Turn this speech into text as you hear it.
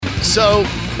So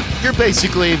you're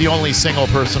basically the only single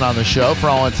person on the show for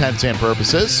all intents and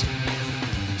purposes.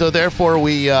 So therefore,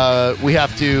 we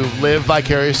have to live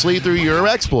vicariously through your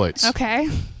exploits. Okay.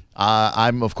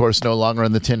 I'm, of course, no longer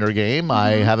in the Tinder game.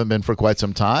 I haven't been for quite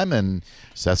some time. And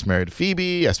Seth's married to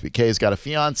Phoebe. SBK's got a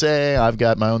fiance. I've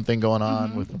got my own thing going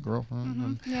on with a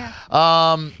girlfriend. Yeah.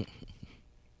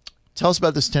 Tell us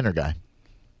about this Tinder guy.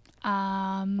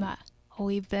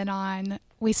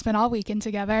 We spent all weekend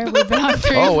together. We've been on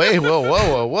 3. Oh, wait.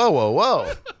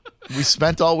 Whoa. We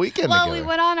spent all weekend together. We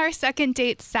went on our second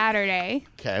date Saturday.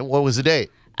 Okay. What was the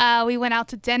date? We went out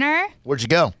to dinner. Where'd you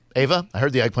go? Ava? I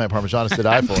heard the eggplant parmesan is to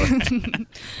die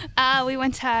for. We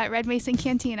went to Red Mason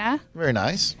Cantina. Very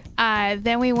nice.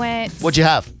 Then we went. What'd you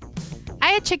have?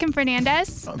 I had chicken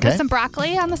Fernandez Okay. with some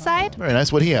broccoli on the side. Very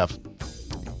nice. What'd he have?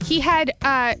 He had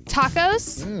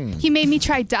tacos. He made me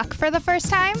try duck for the first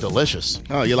time. Delicious.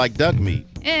 Oh, you like duck meat?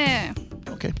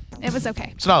 Okay. It was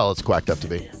okay. It's not all it's quacked up to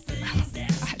be.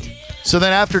 So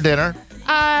then after dinner,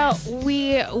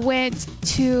 we went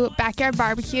to Backyard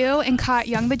Barbecue and caught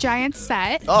Young the Giant's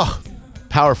set. oh,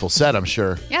 powerful set, I'm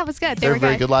sure. Yeah, it was good. They're a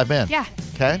very good live band. Yeah.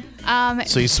 Okay.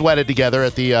 So you sweated together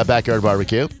at the Backyard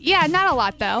Barbecue. Yeah, not a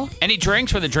lot though. Any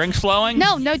drinks? Were the drinks flowing?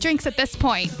 No drinks at this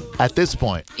point. At this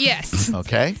point. Yes.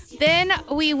 Okay. Then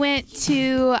we went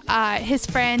to his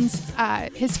friend's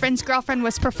girlfriend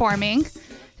was performing.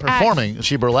 Performing. Is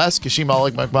she burlesque? Is she Molly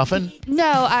McMuffin?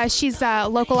 No, she's a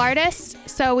local artist.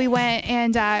 So we went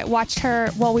and watched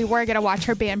her. Well, we were going to watch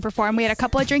her band perform. We had a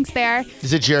couple of drinks there.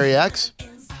 Is it Jerry X?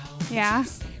 Yeah.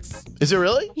 Is it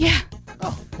really? Yeah.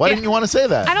 Oh. Why didn't you want to say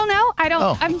that? I don't know. I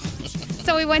don't. Oh.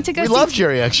 So we went to go We see. love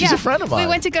Jerry X. She's a friend of mine. We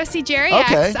went to go see Jerry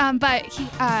Okay. X.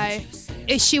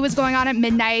 But she was going on at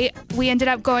midnight. We ended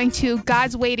up going to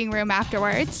God's Waiting Room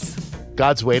afterwards.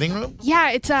 God's Waiting Room? Yeah,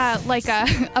 it's like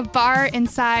a bar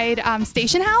inside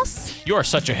Station House. You are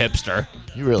such a hipster.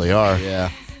 You really are. Yeah.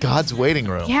 God's Waiting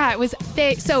Room. Yeah, it was.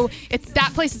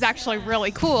 That place is actually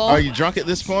really cool. Are you drunk at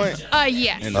this point?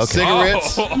 Yes. And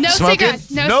cigarettes? Oh. No Smoking?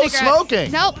 cigarettes. No cigarettes.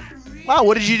 Smoking. Nope. Wow,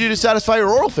 what did you do to satisfy your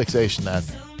oral fixation then?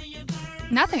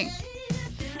 Nothing.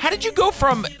 How did you go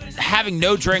from having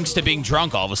no drinks to being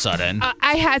drunk all of a sudden?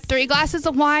 I had 3 glasses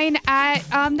of wine at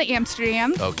the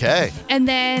Amsterdam, Okay. and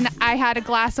then I had a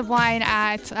glass of wine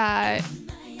at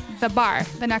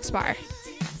the next bar.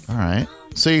 All right.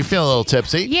 So you're feeling a little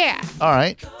tipsy? Yeah. All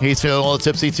right. He's feeling a little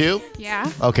tipsy too?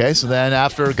 Yeah. Okay, so then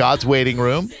after God's Waiting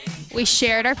Room. We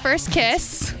shared our first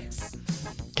kiss,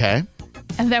 Okay.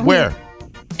 and then Where?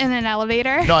 in an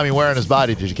elevator. No, I mean, where in his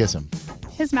body did you kiss him?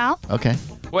 His mouth. Okay.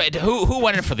 Wait, who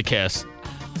went in for the kiss?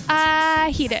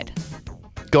 He did.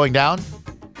 Going down?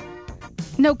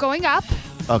 No, going up.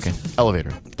 Okay.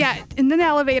 Elevator. Yeah, in an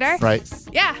elevator. Right.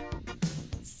 Yeah.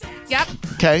 Yep.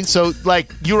 Okay, so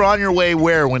like you were on your way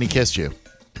where when he kissed you?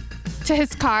 To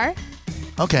his car.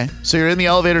 Okay. So you're in the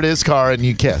elevator to his car and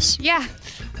you kiss. Yeah.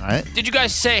 All right. Did you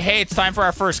guys say, hey, it's time for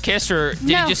our first kiss, or did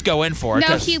No. you just go in for it? No,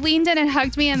 'Cause- he leaned in and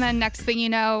hugged me, and then next thing you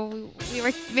know, we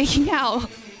were making out.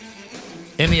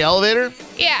 In the elevator?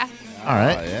 Yeah. All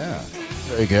right. Oh, yeah.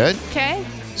 Very good. Okay.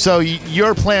 So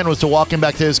your plan was to walk him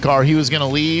back to his car. He was going to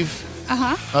leave.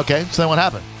 Uh-huh. Okay. So then what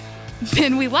happened?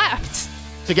 Then we left.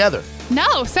 Together.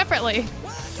 No, separately.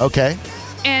 Okay.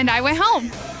 And I went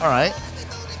home. All right.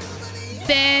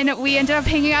 Then we ended up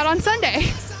hanging out on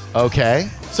Sunday. Okay.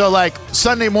 So like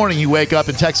Sunday morning, you wake up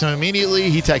and text him immediately.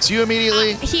 He texts you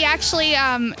immediately. He actually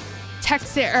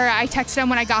texted, or I texted him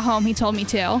when I got home. He told me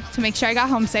to make sure I got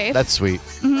home safe. That's sweet.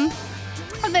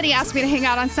 And then he asked me to hang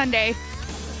out on Sunday.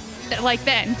 Like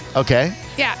then. Okay.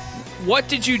 Yeah. What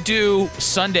did you do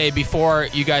Sunday before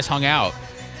you guys hung out?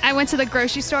 I went to the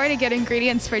grocery store to get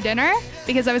ingredients for dinner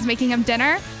because I was making him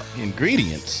dinner.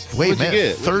 Ingredients. Wait, What'd man. you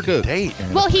get? Third What'd you cook? date.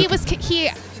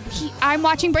 Well, I'm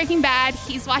watching Breaking Bad.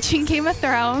 He's watching Game of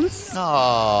Thrones.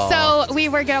 Oh. So we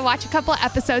were gonna watch a couple of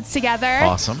episodes together.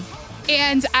 Awesome.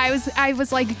 And I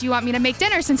was like, do you want me to make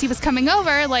dinner since he was coming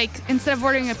over? Like instead of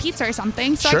ordering a pizza or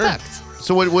something. So Sure. I cooked.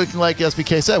 So what like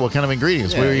SBK said, what kind of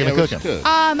ingredients? what were you going to cook him?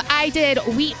 I did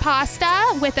wheat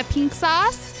pasta with a pink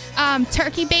sauce,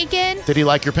 turkey bacon, Did he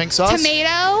like your pink sauce?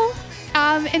 tomato,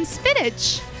 and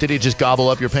spinach. Did he just gobble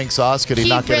up your pink sauce? Could he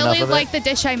not get enough really of it? liked the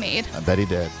dish I made. I bet he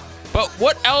did. But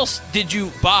what else did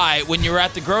you buy when you were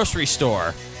at the grocery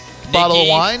store? Bottle of Nikki,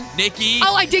 wine? Nikki.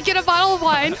 Oh, I did get a bottle of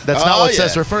wine. That's not Oh, what yeah.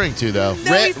 Seth's referring to, though.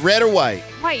 No, he's Red or white?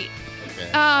 white.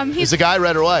 Is He's the guy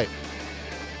red or white?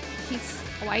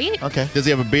 white. Okay. Does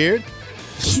he have a beard?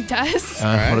 He does.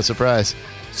 What a surprise.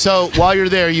 So while you're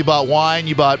there, you bought wine,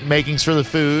 you bought makings for the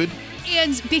food.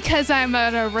 And because I'm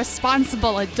a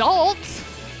responsible adult,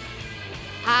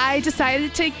 I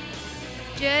decided to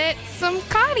get some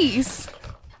Connies.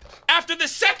 after the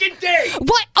second date.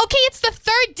 What? Okay, it's the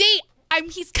third date.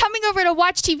 He's coming over to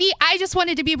watch TV. I just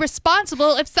wanted to be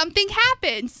responsible if something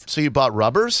happens. So you bought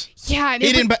rubbers? Yeah. And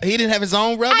He didn't have his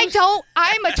own rubbers? I don't.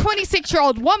 I'm a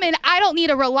 26-year-old woman. I don't need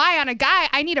to rely on a guy.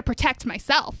 I need to protect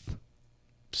myself.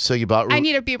 So you bought. I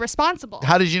need to be responsible.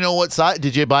 How did you know what size?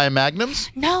 Did you buy him Magnums?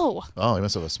 No. Oh, he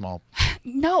must have a small.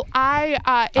 No, I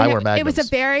wear it was a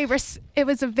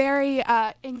Magnums. very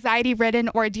anxiety-ridden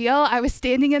ordeal. I was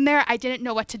standing in there. I didn't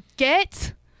know what to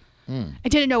get. I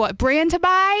didn't know what brand to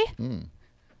buy.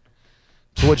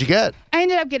 So what'd you get? I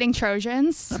ended up getting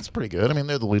Trojans. That's pretty good. I mean,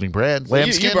 they're the leading brand. So you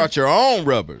Lambskin. brought your own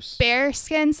rubbers.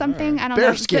 Bearskin something. I don't know.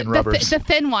 Bearskin rubbers. The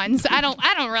thin ones. I don't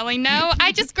really know.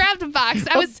 I just grabbed a box.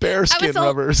 Bearskin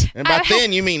rubbers. And by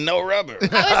thin, you mean no rubber.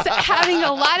 I was having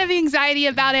a lot of anxiety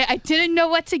about it. I didn't know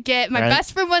what to get. My Right.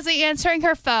 best friend wasn't answering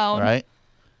her phone. All right.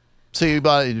 So you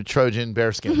bought a Trojan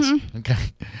bearskins. Okay.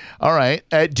 All right.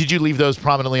 Did you leave those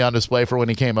prominently on display for when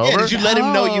he came over? Yeah, did you let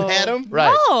him know you had them?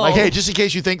 Right. No. Like, hey, just in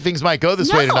case you think things might go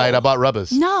this way No. tonight, I bought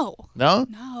rubbers. No. No?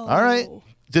 No. All right.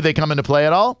 Did they come into play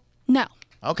at all? No.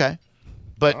 Okay.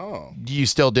 But Oh. you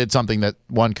still did something that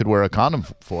one could wear a condom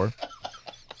for.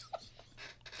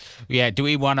 Yeah, do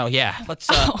we want to? Yeah, let's.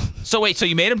 So wait, so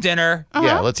you made him dinner.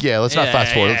 Yeah, let's not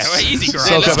fast forward. Yeah, Let's easy, girl.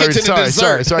 soak Let's up get every- to the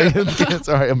sorry.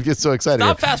 Sorry, I'm getting so excited.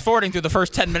 Stop fast forwarding through the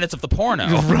first 10 minutes of the porno.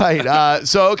 Right.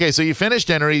 So you finished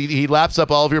dinner. He laps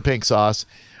up all of your pink sauce,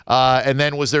 and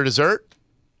then was there dessert?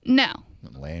 No.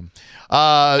 Lame.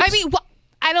 I mean,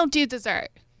 I don't do dessert.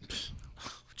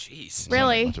 Jeez.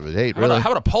 Really? Much of a date, How about, really.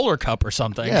 how about a polar cup or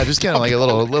something? Yeah, just kind of like a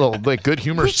little like good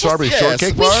humor strawberry Yes, shortcake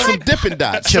with bar. some Dippin'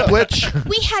 Dots. Chipwich.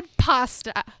 We had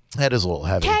pasta. That is a little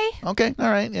heavy. Okay. Okay. All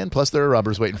right. And plus there are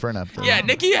rubbers waiting for an after. Yeah,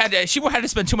 Nikki had to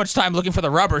spend too much time looking for the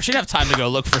rubber. She didn't have time to go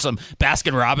look for some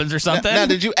Baskin Robbins or something. Now,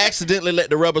 did you accidentally let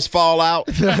the rubbers fall out?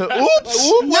 Oops.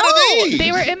 What are these?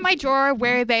 They were in my drawer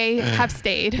where they have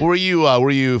stayed. Were you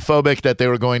phobic that they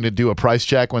were going to do a price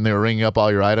check when they were ringing up all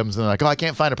your items and they're like, oh, I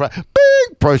can't find a price.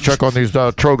 Bing! Price check on these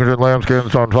Trojans and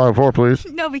lambskins on aisle 4, please.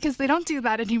 No, because they don't do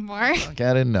that anymore. Okay,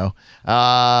 I didn't know.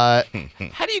 How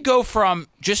do you go from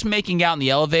just making out in the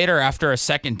elevator after a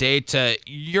second date to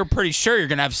you're pretty sure you're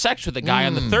going to have sex with a guy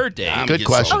on the third date? I'm Good getting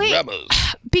question. some Okay. rubbers.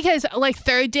 Because like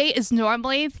third date is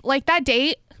normally like that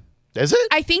date. Is it?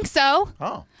 I think so.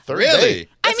 Oh, third Really? date.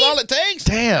 That's mean- all it takes?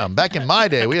 Damn. Back in my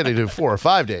day, we had to do 4 or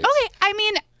 5 days. Okay, I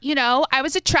mean, I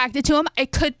was attracted to him.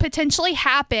 It could potentially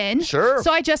happen. Sure.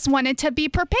 So I just wanted to be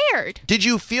prepared. Did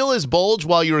you feel his bulge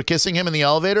while you were kissing him in the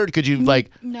elevator? Could you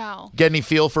No. get any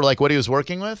feel for like what he was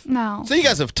working with? No. So you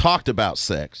guys have talked about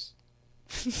sex.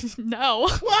 No.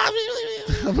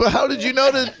 How did you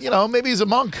know that, maybe he's a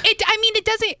monk? It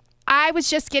doesn't. I was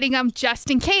just getting them just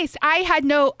in case. I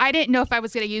didn't know if I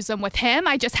was going to use them with him.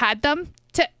 I just had them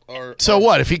to. So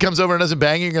what? If he comes over and doesn't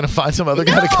bang you, you're going to find some other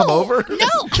guy to come over? No.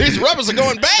 These rubbers are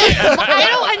going bad. I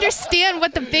don't understand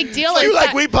what the big deal is. You like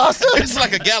that- wheat pasta? It's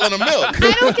like a gallon of milk.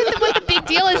 I don't get what the big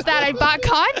deal is that I bought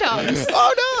condoms.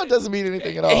 Oh, no, it doesn't mean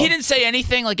anything at all. He didn't say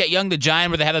anything like at Young the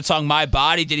Giant where they had that song My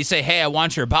Body. Did he say, hey, I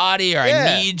want your body or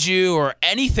Yeah. I need you or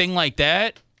anything like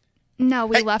that? No,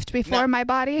 we left before my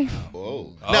body.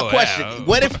 Whoa. Oh, Now, question. yeah.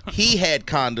 What if he had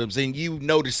condoms and you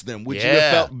noticed them? Would you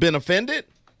Yeah. have been offended?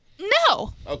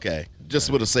 No. Okay. Just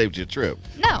would have saved you a trip.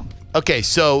 No. Okay,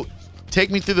 so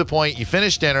take me through the point. You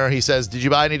finish dinner. He says, did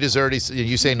you buy any dessert?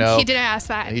 You say no. He didn't ask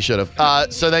that. He should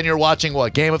have. So then you're watching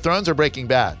what? Game of Thrones or Breaking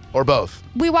Bad? Or both?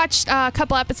 We watched a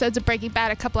couple episodes of Breaking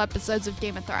Bad, a couple episodes of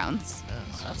Game of Thrones.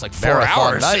 That's like 4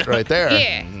 Marathon hours. night right there.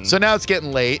 Yeah. So now it's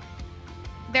getting late.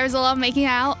 There was a lot of making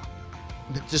out.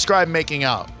 Describe making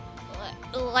out.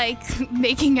 Like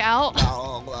making out.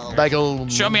 Like a,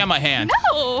 Show me on my hand.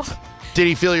 No. Did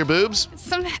he feel your boobs?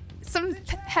 Some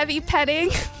heavy petting.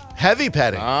 Heavy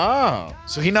petting. Oh.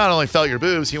 So he not only felt your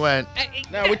boobs, he went,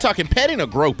 Now, we're talking petting or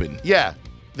groping? yeah,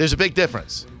 there's a big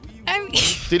difference. I mean,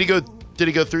 Did he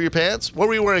go through your pants? What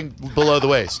were you wearing below the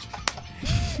waist?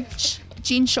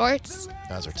 jean shorts.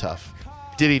 Those are tough.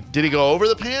 Did he go over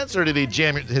the pants or did he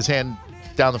jam his hand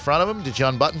down the front of him? Did you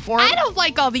unbutton for him? I don't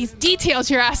like all these details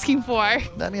you're asking for.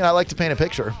 I mean, I like to paint a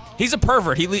picture. He's a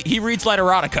pervert. He reads light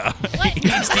erotica. He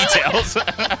needs details.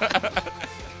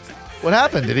 What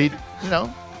happened? Did he,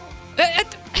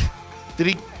 did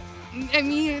he? I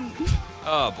mean,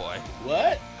 Oh, boy.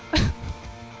 What?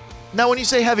 Now, when you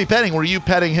say heavy petting, were you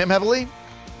petting him heavily?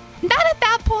 not at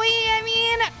that point. I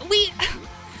mean,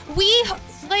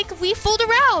 we fooled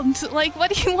around. Like,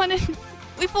 what do you want to?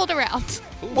 We fooled around.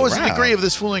 What was the degree of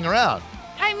this fooling around?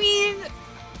 I mean,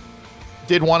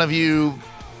 Did one of you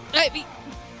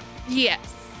yes.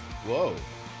 Whoa.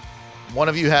 One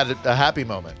of you had a happy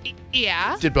moment.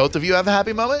 Yeah. Did both of you have a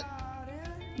happy moment?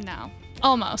 No.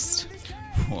 Almost.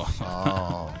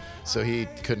 Oh, so he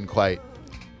couldn't quite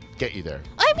get you there.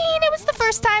 I mean, it was the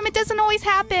first time. It doesn't always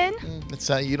happen. It's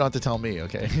you don't have to tell me,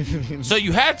 okay? So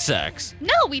you had sex.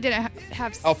 No, we didn't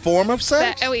have A form of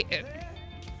sex?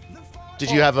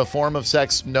 Did you have a form of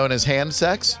sex known as hand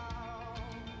sex?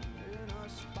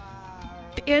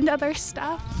 and other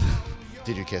stuff.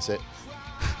 Did you kiss it?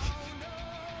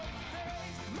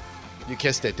 You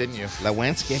kissed it, didn't you?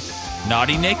 Lewinsky.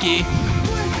 Naughty Nikki.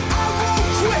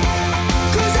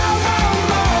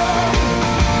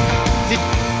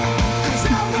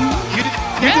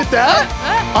 You did that?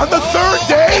 On the third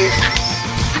day?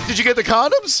 Did you get the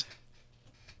condoms?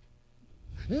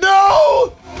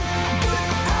 No!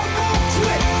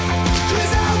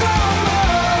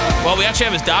 Well, we actually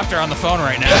have his doctor on the phone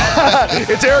right now.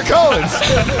 It's Eric Collins.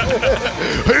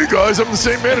 Hey guys, I'm the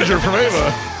same manager from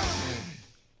Ava.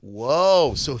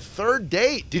 Whoa, so third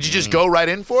date. Did you just go right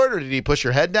in for it, or did he push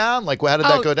your head down? Like, how did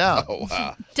that go down? Oh,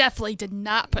 wow. Definitely did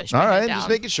not push All my right, head down. just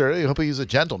making sure. I hope he's a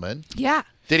gentleman. Yeah.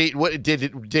 Did he? What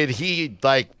did he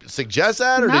like suggest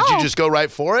that, or did you No. just go right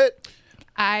for it?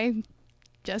 I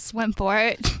just went for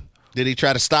it. Did he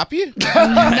try to stop you?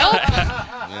 Nope.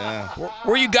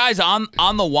 Were you guys on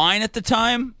the wine at the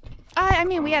time? I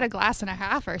mean, we had a glass and a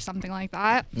half or something like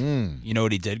that. You know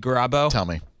what he did, Garabo? Tell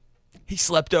me. He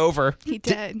slept over. He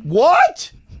did.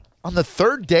 What? On the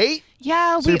third date?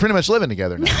 Yeah, So you're pretty much living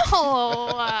together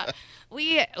now.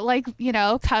 we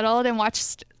cuddled and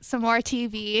watched some more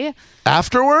TV.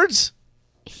 Afterwards?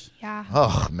 Yeah.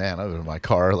 Oh man, I was in my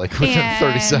car like within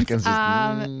 30 And, seconds.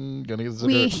 Just, gonna get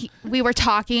some We were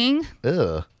talking.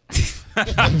 Ugh.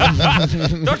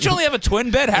 Don't you only have a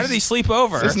twin bed? How did he sleep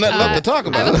over? There's nothing left to talk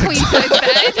I have about. a queen size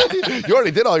bed. You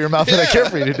already did all your mouth that I care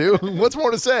for you to do. What's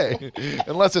more to say?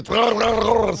 Unless it's.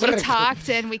 We talked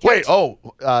and we kept Wait. Oh,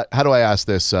 how do I ask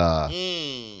this?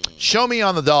 Show me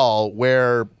on the doll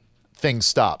where things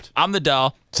stopped. I'm the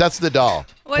doll. Seth's the doll.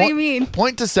 What do you mean?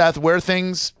 Point to Seth where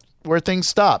things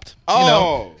stopped.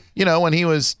 Oh. You know when he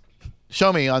was.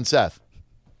 Show me on Seth.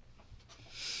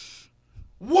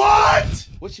 What?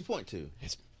 What's your point to?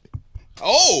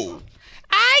 Oh.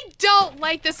 I don't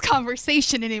like this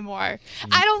conversation anymore.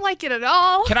 I don't like it at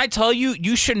all. Can I tell you?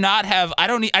 You should not have. I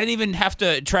didn't even have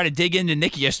to try to dig into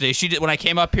Nikki yesterday. She did when I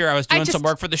came up here. I was doing some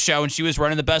work for the show, and she was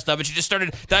running the best of it. She just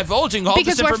started divulging all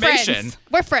Because this information. we're friends.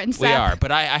 We're friends. We Seth. are,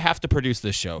 but I have to produce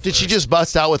this show. Did she first. just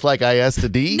bust out with like IS to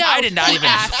D? No, I did not he even.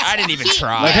 asked. I didn't even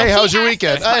try. Like, hey, he how's your asked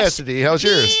weekend? those IS to D. How's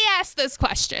yours? He asked those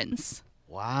questions.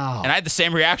 Wow. And I had the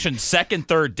same reaction. Second,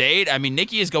 third date. I mean,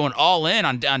 Nikki is going all in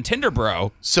on Tinder,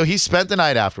 bro. So he spent the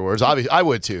night afterwards. Obviously, I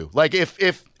would too. Like if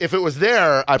it was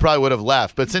there, I probably would have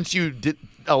left. But since you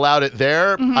allowed it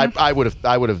there, I would have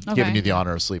given Okay. you the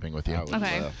honor of sleeping with you.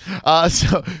 Okay.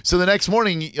 So the next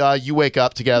morning, you wake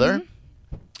up together,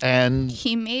 and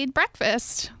He made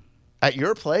breakfast. at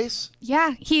your place.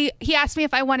 Yeah, he asked me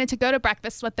if I wanted to go to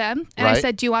breakfast with them, and I Right.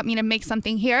 said, "Do you want me to make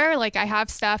something here? Like I have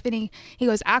stuff." And he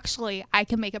goes, "Actually, I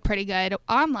can make a pretty good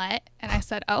omelet." And I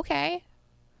said, "Okay."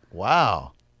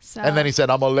 Wow. So And then he said,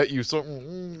 "I'm gonna let you." So he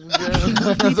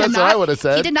that's did what not, I would have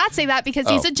said. He did not say that because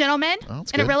he's Oh. a gentleman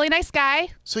that's and a good. really nice guy.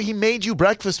 So he made you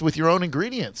breakfast with your own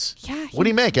ingredients. Yeah. What do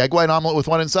you make? Egg white omelet with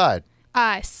one inside.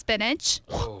 Spinach,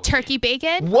 turkey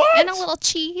bacon, What? and a little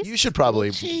cheese. You should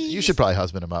probably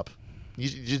husband him up.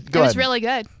 You go it was ahead. really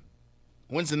good.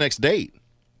 When's the next date?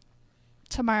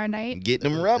 Tomorrow night. Get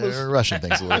them rubbers. They're rushing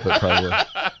things a little bit, probably.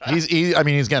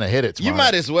 He's gonna hit it tomorrow. You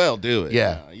might as well do it.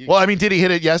 Yeah. You, Well, I mean, did he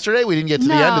hit it yesterday? We didn't get to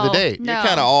the end of the No, date. no. you're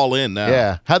kind of all in now.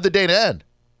 Yeah. How'd the date end?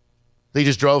 They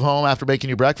just drove home after making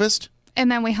you breakfast?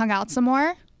 And then we hung out some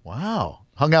more. Wow.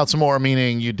 Hung out some more,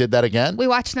 meaning you did that again? We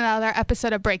watched another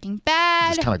episode of Breaking Bad.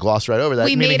 Just kind of glossed right over that.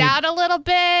 We meaning made he- out a little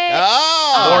bit.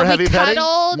 Oh. More we heavy petting?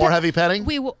 cuddled. More heavy petting?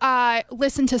 We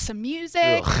listened to some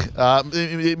music.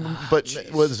 But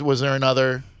was there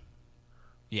another?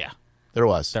 Yeah. There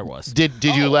was. There was. Did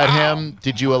you let him?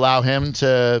 Did you allow him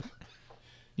to?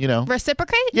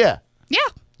 Reciprocate? Yeah. Yeah.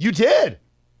 You did.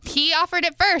 He offered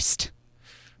it first.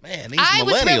 Man, these I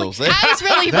was millennials.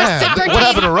 really Man, reciprocating. what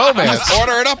happened to romance?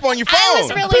 Order it up on your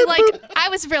phone. I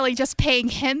was really just paying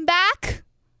him back.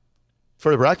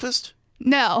 For the breakfast?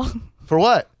 No. For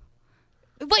what?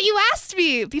 But you asked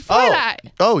me before that.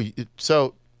 Oh,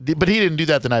 so but he didn't do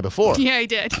that the night before. Yeah, I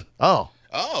did. Oh,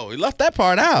 Oh, he left that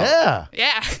part out. yeah.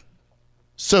 Yeah.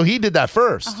 So he did that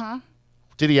first. Uh-huh.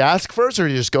 Did he ask first, or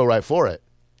did he just go right for it?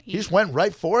 He just went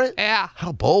right for it. Yeah.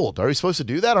 How bold! Are you supposed to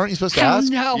do that? Aren't you supposed to I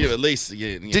ask? don't know. You at least.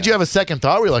 Did you have a second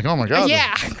thought? Where you're like, oh my god.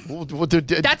 Yeah.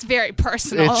 That's That's very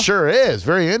personal. it. Sure is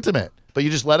very intimate. But you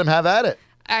just let him have at it.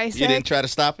 I You said, didn't try to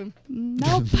stop him?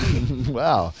 nope.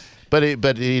 Wow. But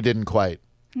he didn't quite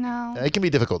No. It can be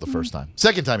difficult the first time.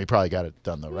 Second time, you probably got it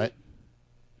done, though, right?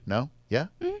 No? Yeah?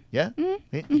 Yeah?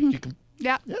 You can...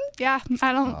 Yeah. Yeah.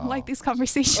 I don't like these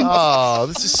conversations. Oh,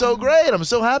 this is so great. I'm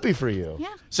so happy for you.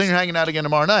 Yeah. So you're hanging out again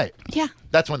tomorrow night. Yeah.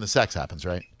 That's when the sex happens,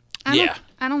 right? I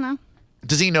don't know.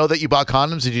 Does he know that you bought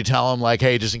condoms? Did you tell him, like,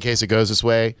 hey, just in case it goes this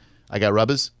way, I got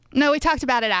rubbers? No, we talked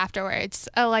about it afterwards.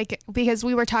 Because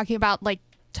we were talking about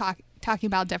talking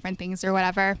about different things or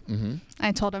whatever. Mm-hmm.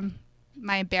 I told him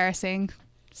my embarrassing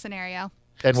scenario.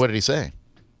 And what did he say?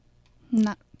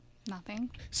 Nothing.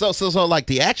 So like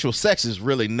the actual sex is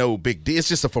really no big deal. It's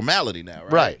just a formality now,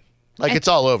 right? Right. Like it's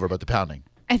all over but the pounding.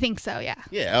 I think so, yeah.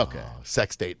 Yeah, okay.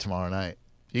 Sex date tomorrow night.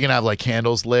 You can have like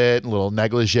candles lit, a little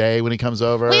negligee when he comes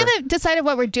over. We haven't decided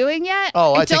what we're doing yet.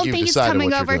 Oh, I think don't you've think he's decided coming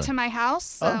what you're over doing. to my house.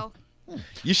 So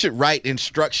You should write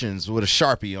instructions with a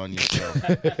Sharpie on yourself.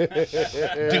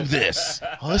 Do this.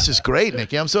 Oh, this is great,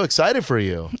 Nikki. I'm so excited for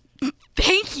you.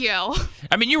 thank you.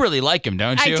 I mean, you really like him,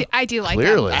 don't you? I do like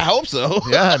Clearly. him. I hope so.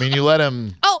 Yeah, I mean, you let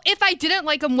him. Oh, if I didn't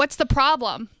like him, what's the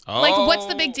problem? Like, what's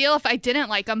the Oh. big deal if I didn't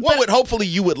like him? Well, But- hopefully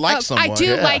you would like someone. I do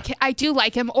Yeah. I do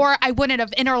like him, or I wouldn't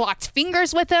have interlocked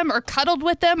fingers with him, or cuddled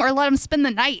with him, or let him spend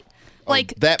the night.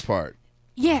 Like, that part.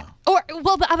 yeah, or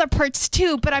well, the other parts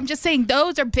too. But I'm just saying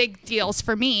those are big deals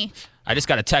for me. I just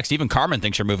got a text. Even Carmen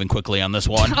thinks you're moving quickly on this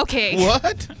one. Okay,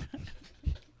 What?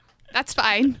 that's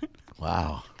fine.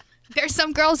 Wow. There's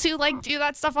some girls who like do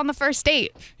that stuff on the first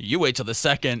date. You wait till the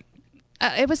second.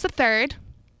 It was the third.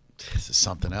 This is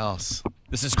something else.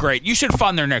 This is great. You should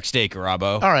fund their next date,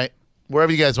 Garabo. All right.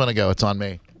 Wherever you guys want to go, it's on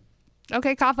me.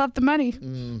 Okay, cough up the money.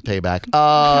 Payback.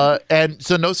 And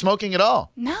so no smoking at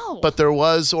all. No. But there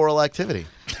was oral activity.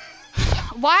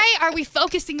 Why are we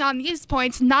focusing on these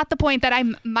points, not the point that I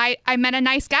met a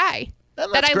nice guy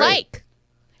And that that's I great. like,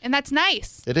 and that's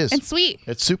nice. It is. and sweet.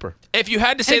 It's super. If you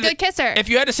had to say And a good kisser. if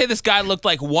you had to say this guy looked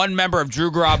like one member of Drew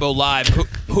Garabo Live,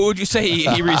 who would you say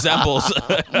he resembles?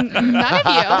 None of you.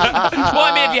 Well,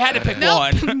 I mean, if you had to pick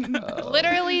one.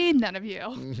 Literally none of you.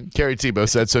 Carrie Tebow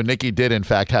said, so Nikki did, in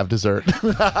fact, have dessert.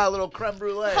 A little creme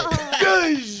brulee.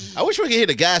 I wish we could hear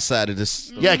the guy's side of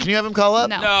this. Yeah, can you have him call up?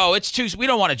 No. No, it's too. We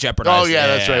don't want to jeopardize. Oh, yeah,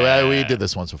 that's right. Yeah. We did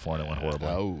this once before and it went horribly.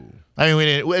 Oh. I mean, we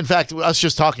didn't. In fact, us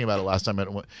just talking about it last time.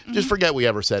 Just forget we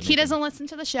ever said He anything. doesn't listen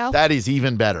to the show. That is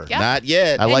even better. Yep. Not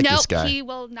yet. I like and no, this guy. he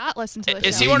will not listen to the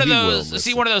Is show. he one of He will those? Is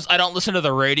he listen. one of those? I don't listen to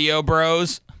the radio,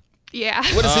 bros. Yeah.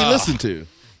 What does he listen to?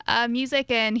 Music,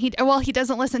 and he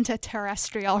doesn't listen to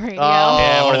terrestrial radio. Oh,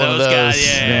 Yeah, one of those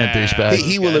guys, yeah. douchebag.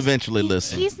 He will eventually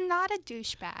listen. He's not a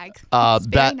douchebag. He's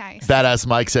very nice. Badass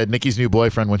Mike said Nikki's new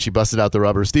boyfriend when she busted out the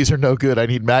rubbers. These are no good. I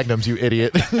need magnums, you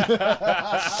idiot.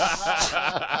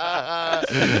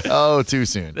 Oh, too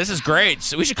soon. This is great.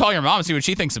 So we should call your mom and see what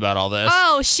she thinks about all this.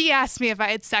 Oh, she asked me if I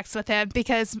had sex with him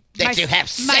because you have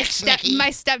sex, Nikki? my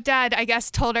stepdad, I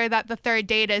guess, told her that the third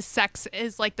date is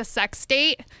like the sex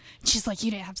date. And she's like, "You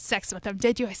didn't have sex with him,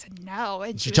 did you?" I said, "No."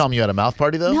 And Did you was- tell me you had a mouth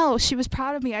party though? No, she was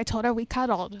proud of me. I told her we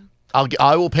cuddled.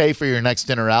 I will pay for your next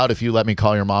dinner out if you let me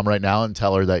call your mom right now and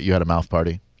tell her that you had a mouth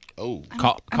party. Oh.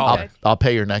 Call I'm her. good. I'll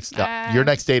pay your next. Your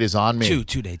next date is on me. Two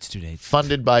dates.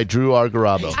 Funded by Drew R.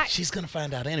 Garabo. She's going to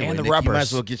find out anyway. And the Nick. You rubbers. might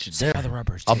as well get your dinner. the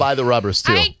rubbers. I'll buy the rubbers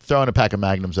too. I- Throw in a pack of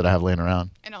magnums that I have laying around.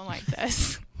 I don't like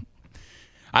this.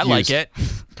 I like Used. it.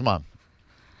 Come on.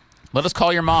 Let us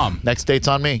call your mom. Next date's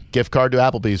on me. Gift card to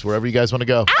Applebee's, wherever you guys want to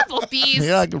go. Applebee's.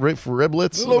 Yeah, for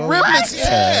riblets. Little riblets,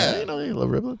 yeah. You know, you love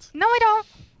riblets. No, I don't.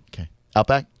 Okay.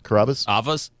 Outback, Carrabba's,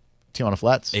 Avas, Tijuana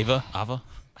Flats, Ava.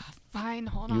 Fine,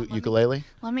 hold on. ukulele.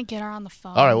 Let me get her on the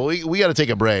phone. All right, well, we got to take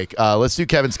a break. Let's do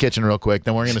Kevin's Kitchen real quick.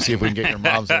 Then we're going to see if we can get your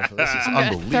mom's info. This is I'm gonna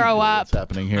unbelievable throw up. what's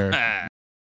happening here.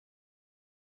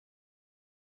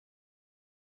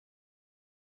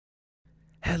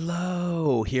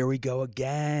 Hello, here we go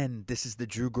again. This is the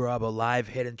Drew Garabo live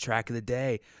hidden track of the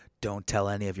day. Don't tell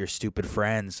any of your stupid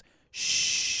friends.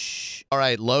 Shh. All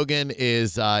right, Logan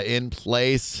is in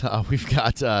place. We've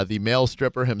got the male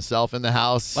stripper himself in the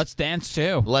house. Let's dance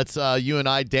too. Let's you and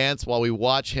I dance while we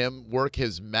watch him work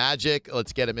his magic.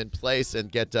 Let's get him in place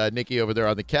and get Nikki over there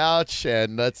on the couch,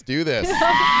 and let's do this.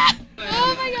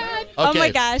 Oh my god. Okay. Oh my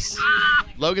gosh.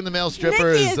 Logan the male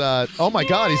stripper Nikki is, oh my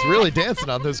God, he's really dancing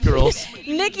on those girls.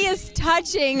 Nikki is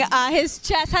touching his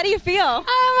chest. How do you feel?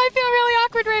 I feel really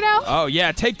awkward right now. Oh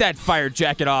yeah, take that fire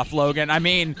jacket off, Logan. I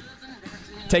mean,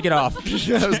 take it off. I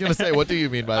was going to say, what do you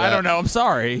mean by that? I don't know. I'm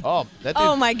sorry. Oh, that dude,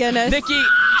 Oh my goodness.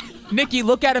 Nikki,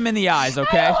 look at him in the eyes,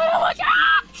 okay?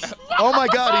 oh my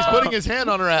God, he's putting his hand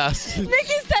on her ass.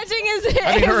 Nikki's touching his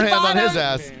I mean, her his hand on bottom. his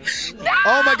ass.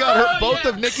 Oh my God, both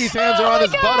of Nikki's hands are on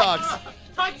his buttocks.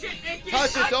 Touch it, Nikki.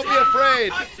 Touch it, don't be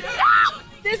afraid.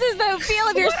 This is the feel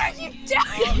of your. What are you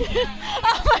doing?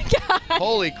 Oh my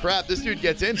Holy crap, this dude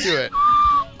gets into it.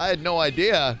 I had no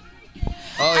idea.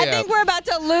 Oh, I yeah. think we're about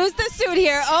to lose the suit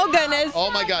here. Oh, goodness. Oh,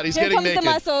 my God, he's Here getting comes naked. the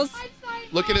muscles.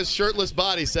 Look at his shirtless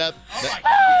body, Seth.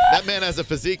 That man has a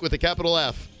physique with a capital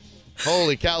F.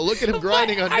 Holy cow, look at him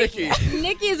grinding on Nikki.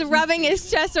 Nikki is rubbing his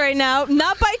chest right now,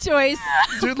 not by choice.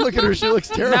 Dude, look at her. She looks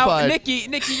Now, terrified. Nikki,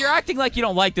 you're acting like you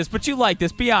don't like this, but you like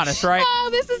this. Be honest, right? Oh,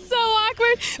 this is so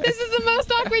awkward. This is the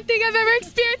most awkward thing I've ever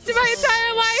experienced in my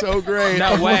entire life. So great.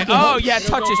 No way. Oh, yeah,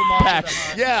 touch his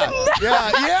pecs. Yeah.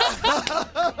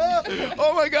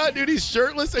 Oh, my God, dude, he's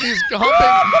shirtless and he's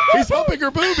humping her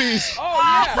boobies. Oh,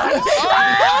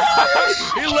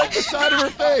 He licked the side of her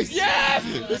face. yeah.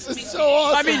 Yes. This is so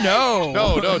awesome. I mean, no.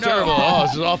 No, terrible. Oh,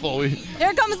 this is awful.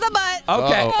 Here comes the butt.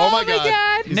 Okay. Uh-oh. Oh, my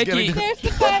God. He's Nikki. getting- There's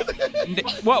the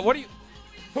butt. What do you...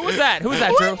 Who was that? Who was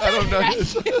that, Drew? I don't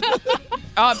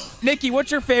know. Nikki, what's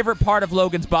your favorite part of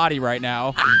Logan's body right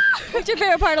now? What's your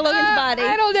favorite part of Logan's body?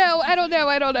 I don't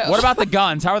know. What about the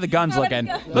guns? How are the guns How are the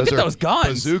looking? guns? Look at those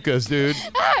guns. Bazookas, dude.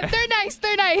 They're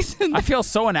nice. I feel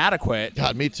so inadequate.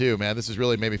 God, me too, man. This has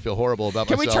really made me feel horrible about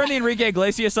Can we myself. turn the Enrique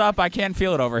Iglesias up? I can't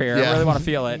feel it over here. Yeah. I really want to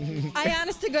feel it. I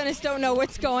honest to goodness don't know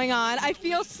what's going on. I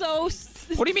feel so...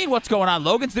 What do you mean what's going on?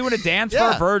 Logan's doing a dance for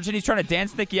Yeah. a virgin. He's trying to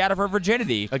dance Nikki out of her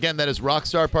virginity. Again, that is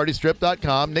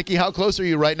rockstarpartystrip.com. Nikki, how close are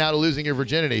you right now to losing your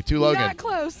virginity to Logan? Not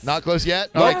close. Not close yet?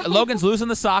 All right, Logan's losing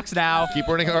the socks now. keep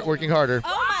working harder.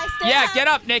 Oh, my... stand Yeah, up. get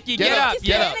up, Nikki. Get Get up, up. get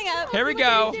Yeah. up. Standing up. Here we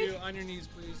go. On your knees,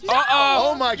 please.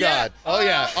 Oh my God. Oh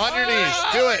yeah. On your knees.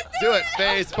 Do it.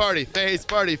 Face party. Face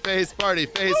party. Face party.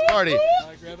 Face party.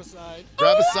 Grab a side.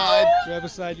 Grab a side. Grab a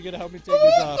side. You gotta help me take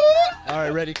these off. All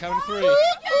right, ready? Count to 3.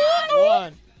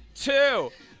 1. 2,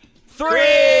 3.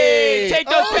 Take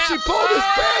those Oh, pants. she pulled his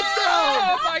pants down.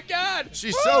 Oh my God.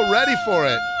 She's so ready for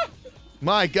it.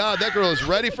 My God, that girl is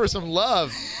ready for some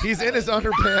love. He's in his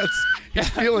underpants. He's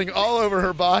feeling all over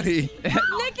her body.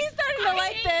 Nikki's starting to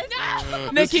like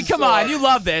this. Nikki, is come so- on. You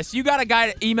love this. You got a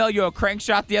guy to email you a crank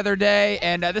shot the other day,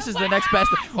 and this is the next best.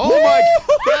 Oh my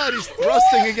God, he's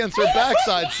thrusting against her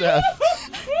backside, Seth.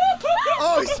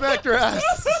 Oh, he smacked her ass.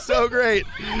 This is so great.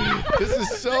 This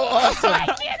is so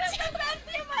awesome.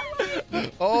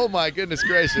 Oh my goodness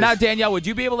gracious. Now, Danielle, would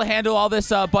you be able to handle all this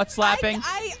butt slapping?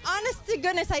 I honest to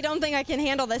goodness, I don't think I can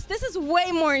handle this. This is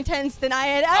way more intense than I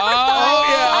had ever Oh, thought.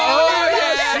 yeah. Oh,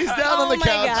 yeah. She's down on the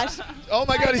couch. Gosh. Oh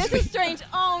my God, This is strange.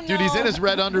 Oh no. dude, he's in his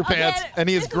red underpants Okay, and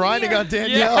he is this is grinding weird. on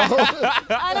Danielle.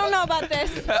 I don't know about this.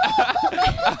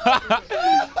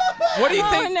 What do you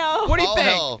Oh, think? no. What do you Oh, think?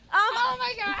 hell. Oh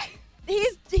my God.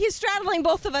 He's straddling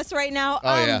both of us right now.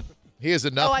 Oh yeah. He is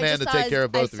enough I man just to saw take care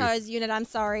of both I of saw you. his unit. I'm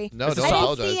sorry. No, This don't is I didn't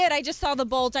apologize. see it. I just saw the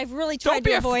bulge. I've really Don't tried be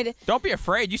to avoid it. Don't be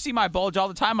afraid. You see my bulge all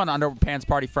the time on Underpants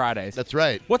Party Fridays. That's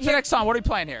right. What's the next song? What are we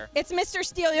playing here? It's Mr.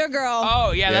 Steal Your Girl.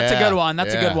 Oh, yeah, that's a good one.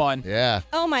 That's a good one. Yeah.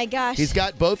 Oh my gosh. He's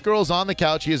got both girls on the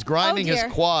couch. He is grinding his dear.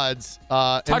 quads into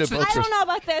the- both I sisters. don't know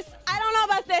about this. I don't know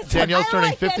about this. Danielle's I don't turning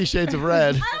like 50 this. Shades of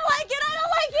Red. I don't like it. I don't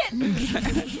like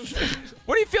it.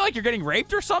 What do you feel like you're getting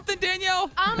raped or something, Danielle?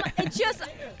 It just.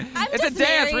 I'm It's a just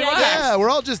dance, married, I relax. guess. Yeah, we're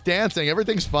all just dancing.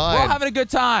 Everything's We're all fine. having a good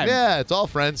time. Yeah, it's all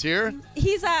friends here.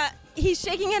 He's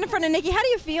shaking it in front of Nikki. How do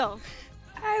you feel?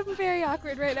 I'm very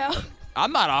awkward right now.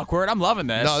 I'm not awkward. I'm loving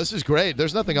this. No, this is great.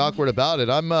 There's nothing awkward about it.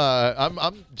 I'm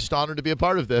just honored to be a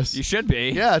part of this. You should be.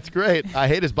 Yeah, it's great. I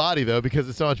hate his body though because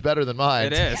it's so much better than mine.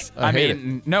 It is. I I hate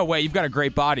mean, no way. You've got a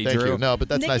great body, Thank Drew. you. No, but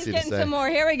that's Nikki's nice of you to getting say. some more.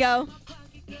 Here we go.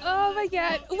 Oh my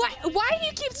God. Why do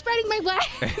you keep spreading my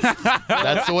legs?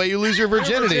 That's the way you lose your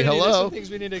virginity. There's Hello. some things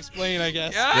we need to explain, I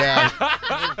guess. Yeah.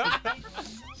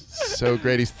 So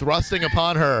great. He's thrusting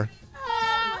upon her.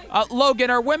 Logan,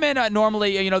 are women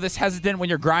normally, this hesitant when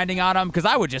you're grinding on them? Because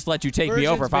I would just let you take me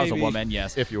over if I was a Virgins, woman.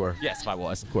 Yes. If you were. Yes, if I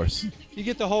was. Of course. You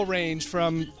get the whole range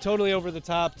from totally over the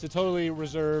top to totally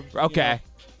reserved. Okay.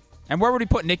 And where would we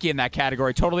put Nikki in that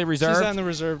category? Totally reserved? She's on the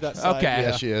reserved side. Okay.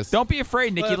 Yeah, she is. Don't be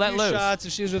afraid, Nikki. But a Let few loose. shots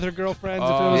if she's with her girlfriends.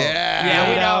 Oh. If it was Yeah. Yeah,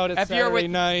 we night know. out, it's If you're Saturday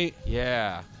with- night.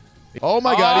 Yeah. Oh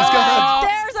my God, he's got.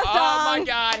 There's a Oh, thong. my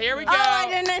God. Here we go. Oh, I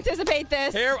didn't anticipate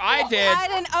this. Here, I did. I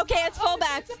didn't. Okay, it's full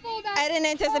back. I didn't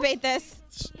anticipate this.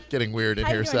 It's getting weird in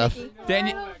How here, you doing, Seth.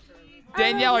 Nikki?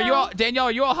 Danielle,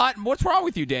 are you all hot? What's wrong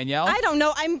with you, Danielle? I don't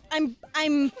know.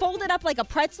 I'm folded up like a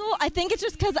pretzel. I think it's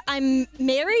just because I'm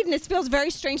married and this feels very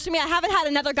strange to me. I haven't had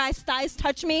another guy's thighs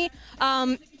touch me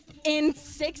in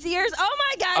 6 years. Oh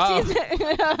my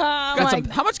gosh.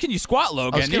 How much can you squat,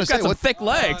 Logan? gonna You've got say, some what- thick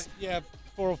legs. Yeah,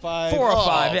 405. 4 or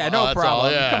 5. Yeah, no that's problem.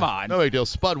 all, yeah. Come on. No big deal.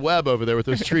 Spud Webb over there with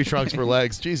those tree trunks for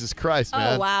legs. Jesus Christ,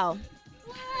 man. Oh wow.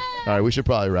 All right, we should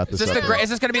probably wrap this Is this up. is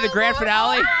this going to be the grand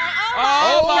finale?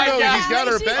 Oh, my no, God. he's got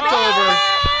her She's bent back. over.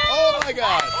 Oh my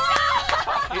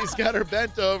God. He's got her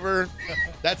bent over.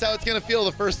 That's how it's going to feel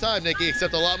the first time, Nikki,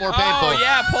 except a lot more painful. Oh,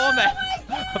 yeah, pulling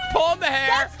the hair.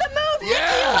 That's the move. Nikki,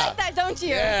 Yeah. you like that, don't you?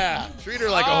 Yeah. Treat her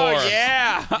like a Oh, whore.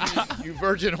 yeah. You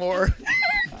virgin whore.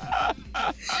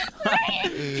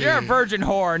 You're a virgin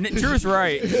whore. Drew's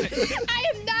right. I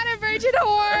am not a virgin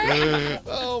whore.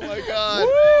 Oh, my God.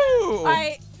 Woo.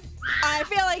 I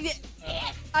feel like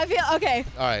okay.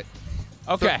 All right.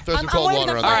 Okay. Throw some I'm cold waiting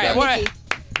water on the that All guy. right, Nikki.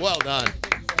 Well done.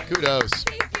 Kudos.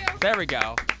 There we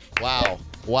go. Wow.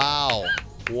 Wow.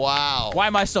 Wow. Why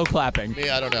am I still clapping? Me,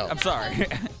 I don't know. I'm sorry.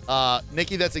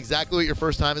 Nikki, that's exactly what your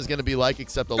first time is going to be like,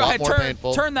 except a Go lot ahead, more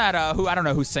painful. turn that. Who I don't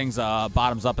know who sings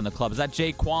Bottoms Up in the Club. Is that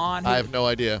Jay Quan? I have no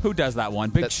idea. Who does that one?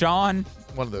 Big That- Sean?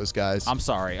 One of those guys. I'm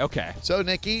sorry. Okay. So,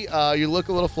 Nikki, you look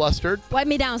a little flustered. Wipe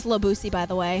me down, slow boosty, by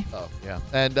the way. Oh, yeah.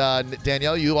 And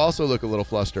Danielle, you also look a little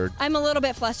flustered. I'm a little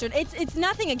bit flustered. It's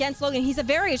nothing against Logan. He's a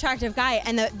very attractive guy,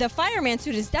 and the fireman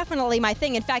suit is definitely my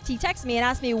thing. In fact, he texted me and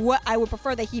asked me what I would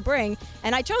prefer that he bring,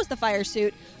 and I chose the fire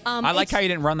suit. I like how you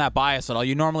didn't run that by us at all.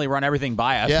 You normally run everything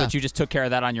by us, Yeah. but you just took care of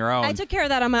that on your own. I took care of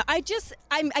that. I guess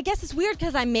it's weird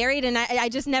because I'm married and I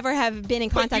just never have been in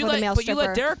but contact you with let, a male but stripper. you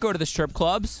let Derek go to the strip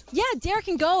clubs. Yeah, Derek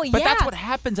can go. But yeah. that's what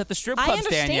happens at the strip I clubs,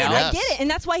 understand. Danielle. Yes. I get it, and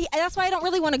that's why I don't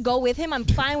really want to go with him. I'm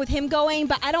fine with him going,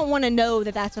 but I don't want to know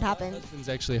that that's what happened. Husbands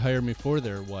actually hire me for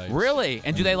their wives. Really?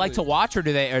 And do they like to watch, or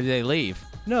do they leave?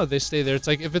 No, they stay there. It's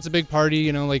like if it's a big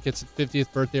party, like it's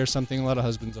 50th birthday or something, a lot of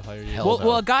husbands will hire you. Hell Will, no.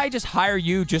 will a guy just hire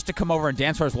you just to come over and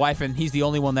dance for his wife, and he's the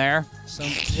only one there?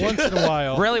 Once in a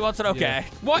while. Really? Once it? Okay. Yeah.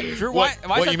 What? Drew, What,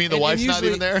 why is what that- you mean the And wife's not usually-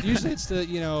 even there? Usually it's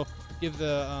to, give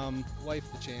the wife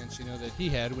the chance, that he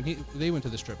had when they went to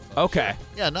the strip club. Okay.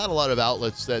 Yeah, not a lot of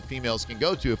outlets that females can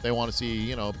go to if they want to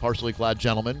see, partially clad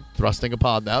gentlemen thrusting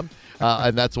upon them.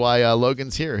 And that's why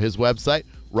Logan's here. His website,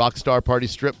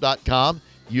 rockstarpartystrip.com.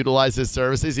 Utilize his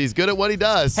services. He's good at what he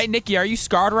does. Hey, Nikki, are you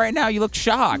scarred right now? You look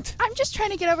shocked. I'm just trying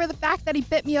to get over the fact that he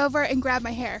bit me over and grabbed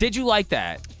my hair. Did you like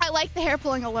that? I like the hair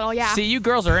pulling a little, yeah. See, you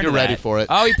girls are into You're ready that. for it.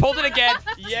 Oh, he pulled it again.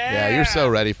 Yeah. Yeah, you're so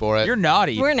ready for it. You're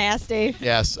naughty. We're nasty.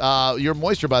 Yes. Your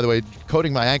moisture, by the way,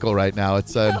 coating my ankle right now.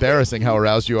 It's embarrassing how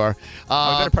aroused you are.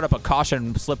 I better put up a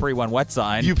caution slippery when wet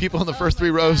sign. You people in the first 3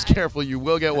 rows, careful, you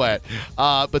will get wet.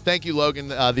 But thank you, Logan,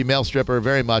 the male stripper,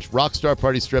 very much.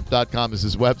 RockstarPartyStrip.com is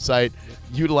his website.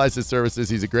 Utilize his services.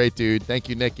 He's a great dude. Thank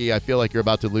you, Nikki. I feel like you're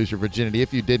about to lose your virginity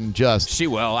if you didn't just. She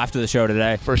will after the show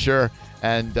today. For sure.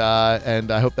 And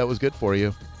I hope that was good for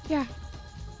you. Yeah.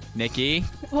 Nikki,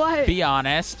 What? be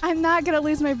honest. I'm not going to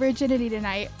lose my virginity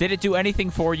tonight. Did it do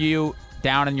anything for you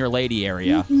down in your lady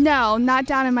area? No, not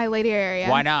down in my lady area.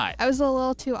 Why not? I was a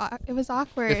little too, it was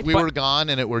awkward. If we were gone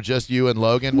and it were just you and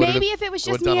Logan, would Maybe if it was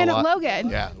just would've done me a and lot. Logan.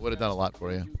 Yeah, it would have done a lot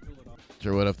for you.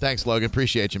 Sure would have. Thanks, Logan.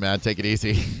 Appreciate you, man. Take it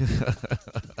easy.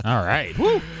 All right.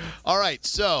 All right,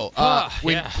 so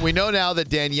yeah. we know now that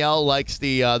Danielle likes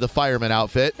the fireman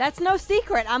outfit. That's no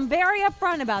secret. I'm very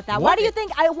upfront about that. What? Why do you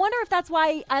think? I wonder if that's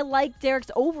why I like Derek's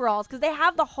overalls, because they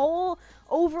have the whole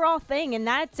overall thing, and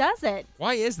that does it.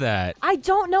 Why is that? I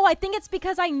don't know. I think it's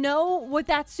because I know what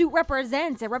that suit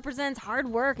represents. It represents hard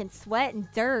work and sweat and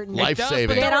dirt. And Life It does, saving.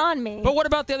 but Get there were- on me. But what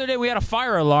about the other day we had a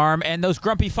fire alarm and those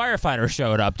grumpy firefighters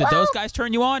showed up? Did those guys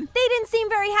turn you on? They didn't seem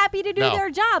very happy to do No. their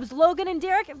jobs. Logan and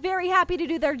Derek, very happy to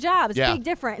do their jobs. Yeah. Big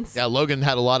difference. Yeah, Logan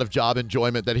had a lot of job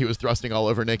enjoyment that he was thrusting all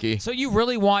over Nikki. So you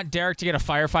really want Derek to get a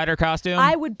firefighter costume?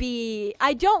 I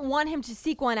don't want him to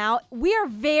seek one out. We are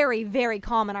very, very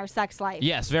calm in our sex life.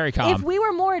 Yes, very calm. If we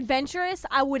were more adventurous,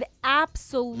 I would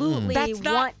absolutely That's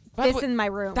not- want by the this way, in my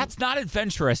room. That's not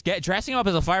adventurous. Dressing up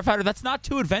as a firefighter, that's not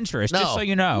too adventurous, just No. so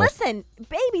you know. Listen,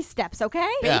 baby steps, okay?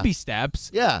 Yeah. Baby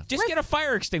steps. Yeah. Just get a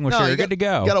fire extinguisher. No, You're good to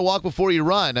go. You got to walk before you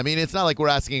run. I mean, it's not like we're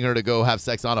asking her to go have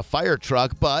sex on a fire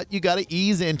truck, but you got to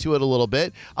ease into it a little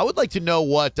bit. I would like to know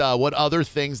what other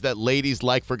things that ladies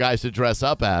like for guys to dress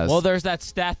up as. Well, there's that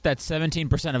stat that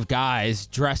 17% of guys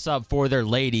dress up for their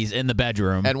ladies in the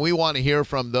bedroom. and we want to hear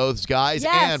from those guys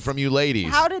Yes. and from you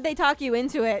ladies. How did they talk you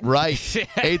into it? Right.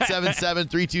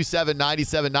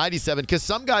 877-327-9797. Because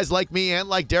some guys like me and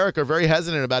like Derek are very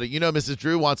hesitant about it. You know, Mrs.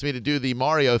 Drew wants me to do the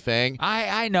Mario thing.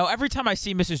 I know. Every time I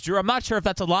see Mrs. Drew, I'm not sure if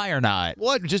that's a lie or not.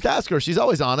 What? Just ask her. She's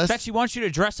always honest. That she wants you to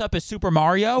dress up as Super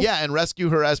Mario? Yeah, and rescue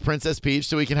her as Princess Peach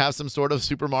so we can have some sort of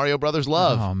Super Mario Brothers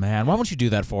love. Oh, man. Why won't you do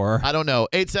that for her? I don't know.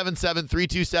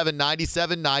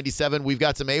 877-327-9797. We've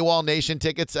got some AWOL Nation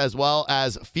tickets as well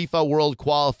as FIFA World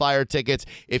Qualifier tickets.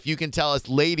 If you can tell us,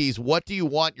 ladies, what do you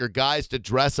want your guys to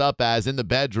dress dress up as in the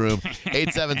bedroom.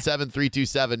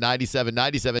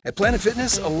 877-327-9797. At Planet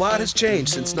Fitness, a lot has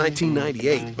changed since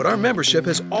 1998, but our membership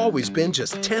has always been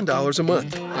just $10 a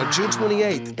month. On June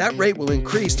 28th, that rate will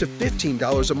increase to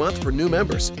 $15 a month for new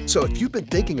members. So if you've been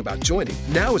thinking about joining,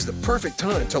 now is the perfect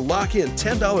time to lock in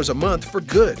 $10 a month for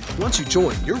good. Once you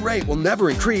join, your rate will never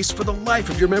increase for the life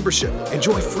of your membership.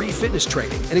 Enjoy free fitness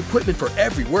training and equipment for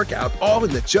every workout, all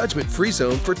in the judgment-free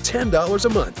zone for $10 a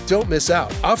month. Don't miss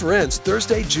out. Offer ends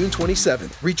Thursday, June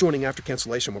 27th. Rejoining after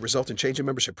cancellation will result in change in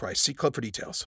membership price. See club for details.